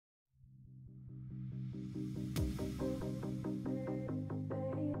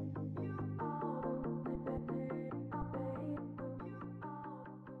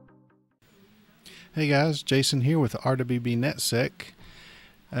Hey guys, Jason here with RWB NetSec.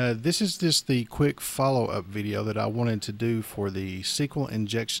 This is just the quick follow-up video that I wanted to do for the SQL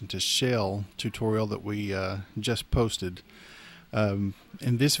Injection to Shell tutorial that we just posted. In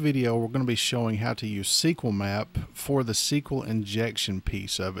this video we're going to be showing how to use SQLMAP for the SQL injection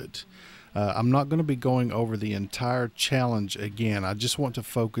piece of it. I'm not going to be going over the entire challenge again. I just want to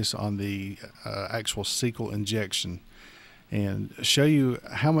focus on the actual SQL injection and show you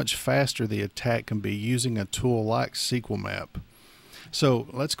how much faster the attack can be using a tool like SQLMAP. So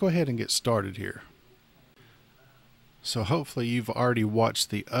let's go ahead and get started here. So hopefully you've already watched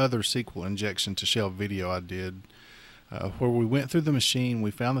the other SQL injection to shell video I did where we went through the machine, we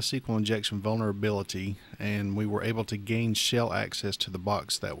found the SQL injection vulnerability, and we were able to gain shell access to the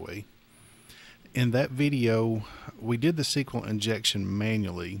box that way. In that video we did the SQL injection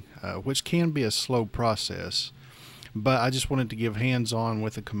manually, which can be a slow process, but I just wanted to give hands-on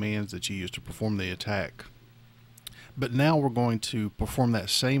with the commands that you use to perform the attack. But now we're going to perform that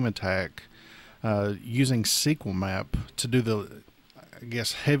same attack using SQLMAP to do the, I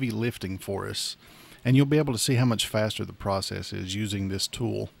guess, heavy lifting for us. And you'll be able to see how much faster the process is using this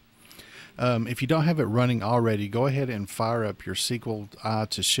tool. If you don't have it running already, go ahead and fire up your SQL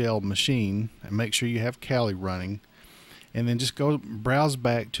to Shell machine and make sure you have Kali running. And then just go browse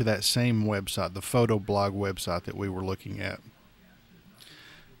back to that same website, the photo blog website that we were looking at.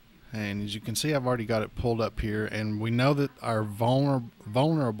 And as you can see, I've already got it pulled up here, and we know that our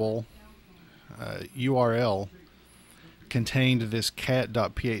vulnerable URL contained this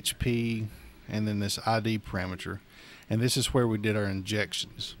cat.php and then this ID parameter, and this is where we did our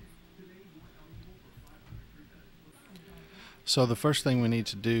injections. So the first thing we need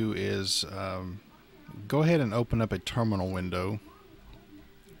to do is go ahead and open up a terminal window,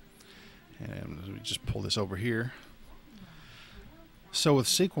 and we just pull this over here. So with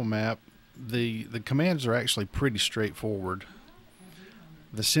SQLMAP, the commands are actually pretty straightforward.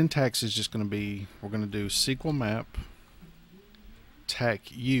 The syntax is just going to be, we're going to do SQLMAP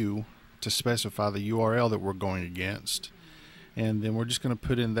tac u to specify the URL that we're going against, and then we're just going to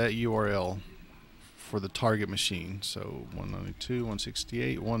put in that URL for the target machine. So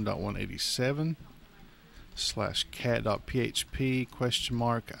 192.168.1.187 / cat.php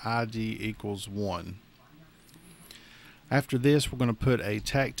ID equals 1. After this, we're going to put a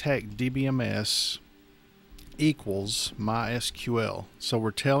tac dbms equals MySQL. So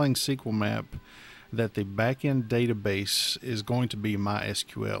we're telling SQLMAP that the backend database is going to be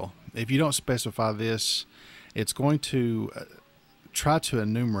MySQL. If you don't specify this, it's going to try to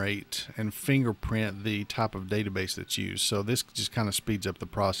enumerate and fingerprint the type of database that's used. So this just kind of speeds up the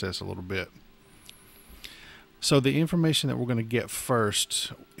process a little bit. So the information that we're going to get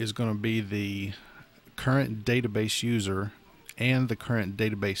first is going to be the current database user and the current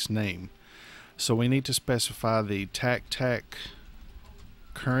database name. So we need to specify the tac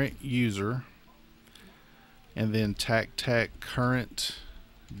current user and then tac current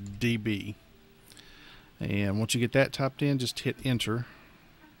DB. And once you get that typed in, just hit enter.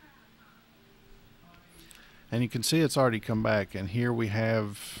 And you can see it's already come back, and here we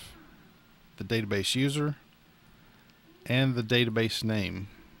have the database user and the database name.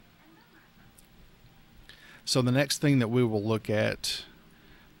 So the next thing that we will look at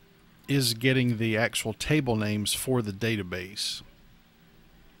is getting the actual table names for the database.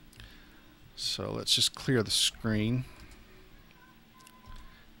 So let's just clear the screen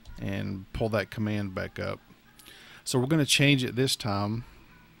and pull that command back up. So we're going to change it this time.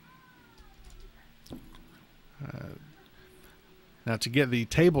 Now to get the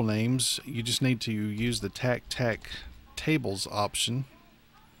table names, you just need to use the tac tables option.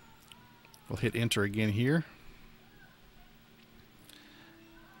 We'll hit enter again here,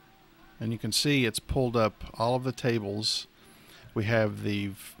 and you can see it's pulled up all of the tables. We have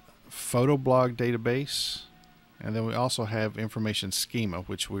the photo blog database, and then we also have information schema,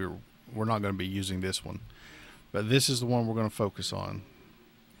 which we're not going to be using this one, but this is the one we're going to focus on.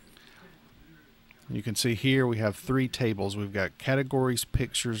 You can see here we have 3 tables. We've got categories,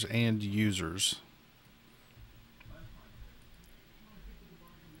 pictures, and users.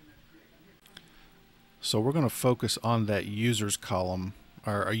 So we're going to focus on that users column,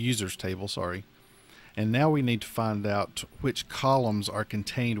 or a users table, sorry. And now we need to find out which columns are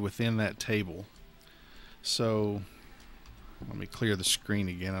contained within that table. So let me clear the screen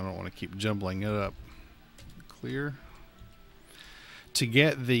again. I don't want to keep jumbling it up. Clear. To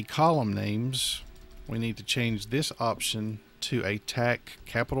get the column names, we need to change this option to a tac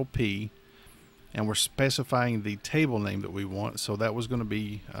capital P, and we're specifying the table name that we want. So that was going to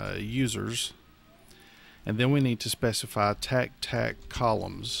be users. And then we need to specify tac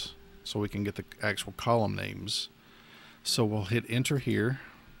columns. so we can get the actual column names. So we'll hit enter here,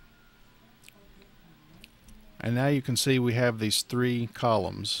 and now you can see we have these 3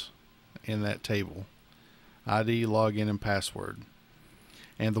 columns in that table: ID, login, and password.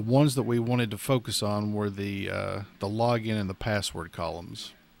 And the ones that we wanted to focus on were the login and the password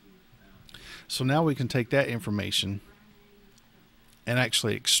columns. So now we can take that information and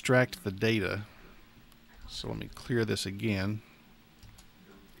actually extract the data. So let me clear this again.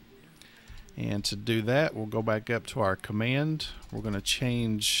 And to do that, we'll go back up to our command. We're going to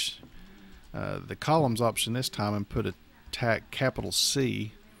change the columns option this time and put a capital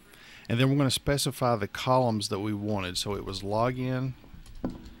C. And then we're going to specify the columns that we wanted. So it was login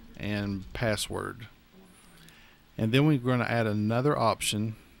and password. And then we're going to add another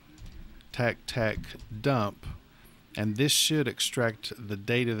option, dump, and this should extract the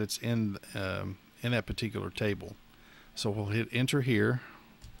data that's in that particular table. So we'll hit enter here,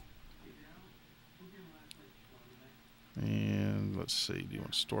 and let's see, do you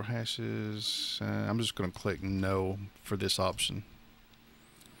want to store hashes? I'm just going to click no for this option.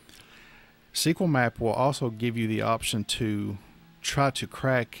 SQLMAP will also give you the option to try to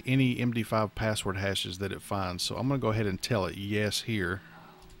crack any MD5 password hashes that it finds. So I'm going to go ahead and tell it yes here.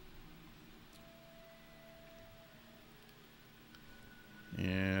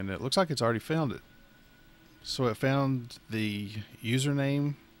 And it looks like it's already found it. So it found the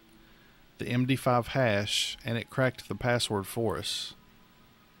username, the MD5 hash, and it cracked the password for us.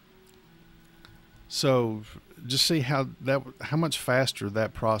 So just see how much faster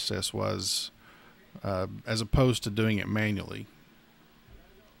that process was as opposed to doing it manually.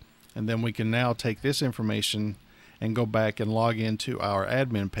 And then we can now take this information and go back and log into our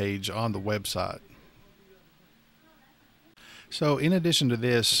admin page on the website. So in addition to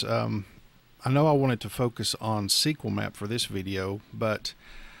this, I know I wanted to focus on SQLMAP for this video, but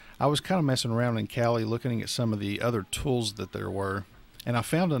I was kind of messing around in Kali looking at some of the other tools that there were, and I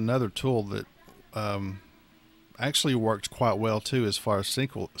found another tool that actually worked quite well too as far as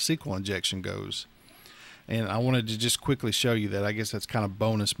SQL injection goes. And I wanted to just quickly show you that. I guess that's kind of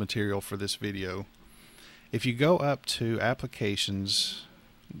bonus material for this video. If you go up to Applications,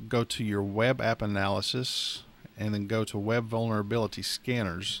 go to your Web App Analysis, and then go to Web Vulnerability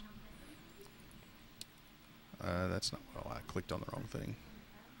Scanners. That's not, well, I clicked on the wrong thing.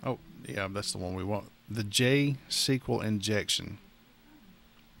 Oh, yeah, that's the one we want. The jSQL Injection.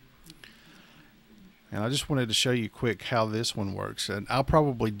 And I just wanted to show you quick how this one works. And I'll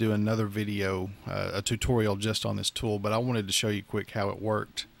probably do another video, a tutorial just on this tool, but I wanted to show you quick how it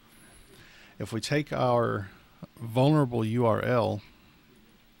worked. If we take our vulnerable URL,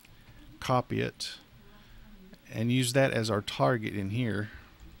 copy it, and use that as our target in here,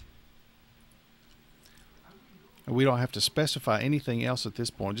 we don't have to specify anything else at this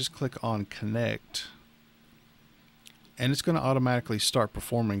point. Just click on Connect, and it's going to automatically start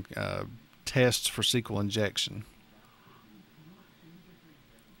performing tests for SQL injection.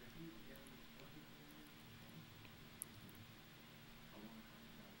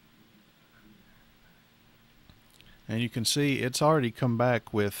 And you can see it's already come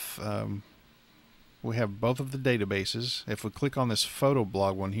back with, we have both of the databases. If we click on this photo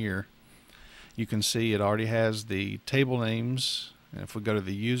blog one here, you can see it already has the table names. And if we go to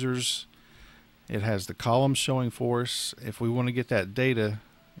the users, it has the columns showing for us. If we want to get that data,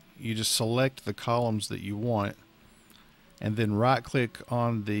 you just select the columns that you want, and then right click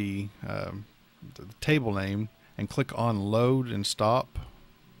on the table name and click on load and stop.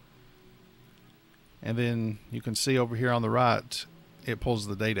 And then you can see over here on the right, it pulls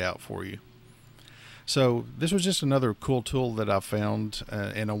the data out for you. So this was just another cool tool that I found,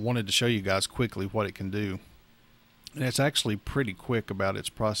 and I wanted to show you guys quickly what it can do. And it's actually pretty quick about its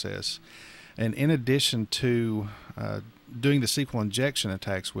process. And in addition to doing the SQL injection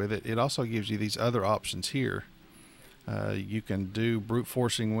attacks with it, it also gives you these other options here. You can do brute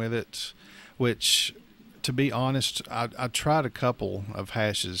forcing with it, which, to be honest, I tried a couple of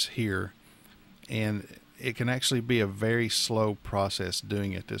hashes here, and it can actually be a very slow process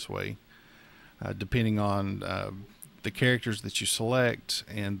doing it this way, depending on the characters that you select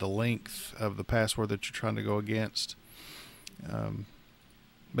and the length of the password that you're trying to go against.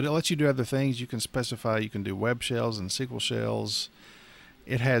 But it lets you do other things. You can specify, you can do web shells and SQL shells.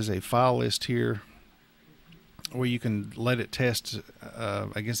 It has a file list here where you can let it test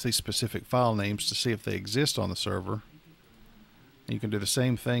against these specific file names to see if they exist on the server. And you can do the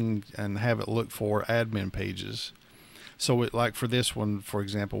same thing and have it look for admin pages. So like for this one, for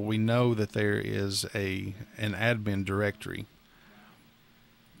example, we know that there is an admin directory.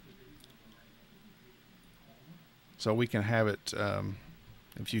 So we can have it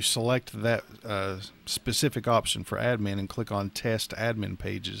if you select that specific option for admin and click on Test Admin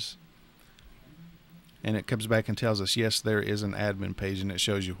Pages, and it comes back and tells us, yes, there is an admin page, and it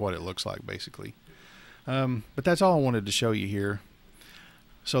shows you what it looks like basically. But that's all I wanted to show you here.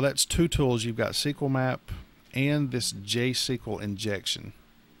 So that's two tools. You've got SQLMAP and this jSQL Injection.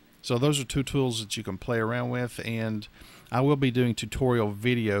 So those are two tools that you can play around with, and I will be doing tutorial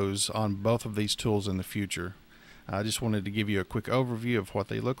videos on both of these tools in the future. I just wanted to give you a quick overview of what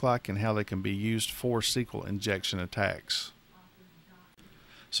they look like and how they can be used for SQL injection attacks.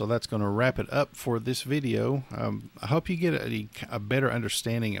 So that's going to wrap it up for this video. I hope you get a better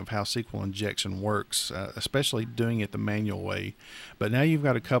understanding of how SQL injection works, especially doing it the manual way. But now you've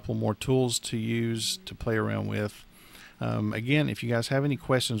got a couple more tools to use to play around with. Again, if you guys have any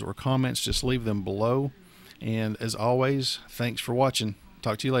questions or comments, just leave them below. And as always, thanks for watching.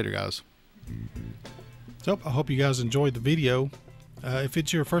 Talk to you later, guys. So I hope you guys enjoyed the video. If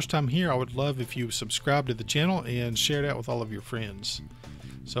it's your first time here, I would love if you subscribe to the channel and share it out with all of your friends.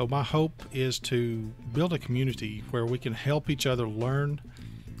 So my hope is to build a community where we can help each other learn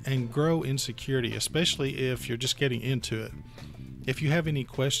and grow in security, especially if you're just getting into it. If you have any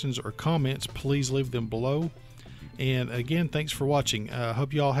questions or comments, please leave them below. And again, thanks for watching. I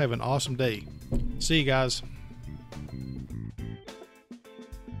hope you all have an awesome day. See you guys.